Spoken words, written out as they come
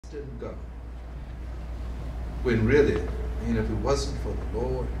trusting God. When really, if it wasn't for the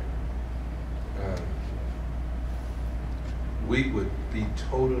Lord, we would be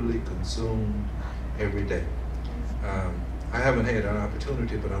totally consumed every day. I haven't had an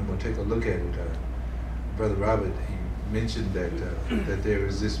opportunity, but I'm going to take a look at it. Brother Robert, he mentioned that that there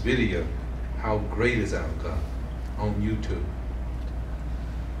is this video, "How Great Is Our God," on YouTube.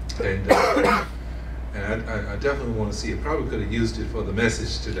 And I definitely want to see it. Probably could have used it for the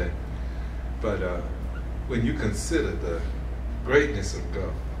message today. But when you consider the greatness of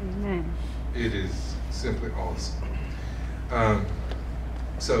God, Amen. It is simply awesome.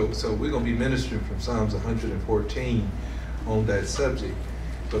 So we're going to be ministering from Psalms 114 on that subject.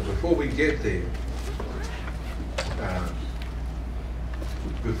 But before we get there,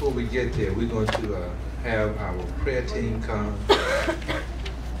 we're going to have our prayer team come.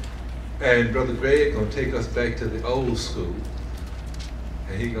 And Brother Greg going to take us back to the old school.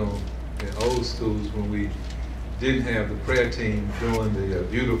 And he going to, in old schools when we didn't have the prayer team doing the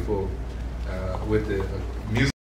beautiful, with the music.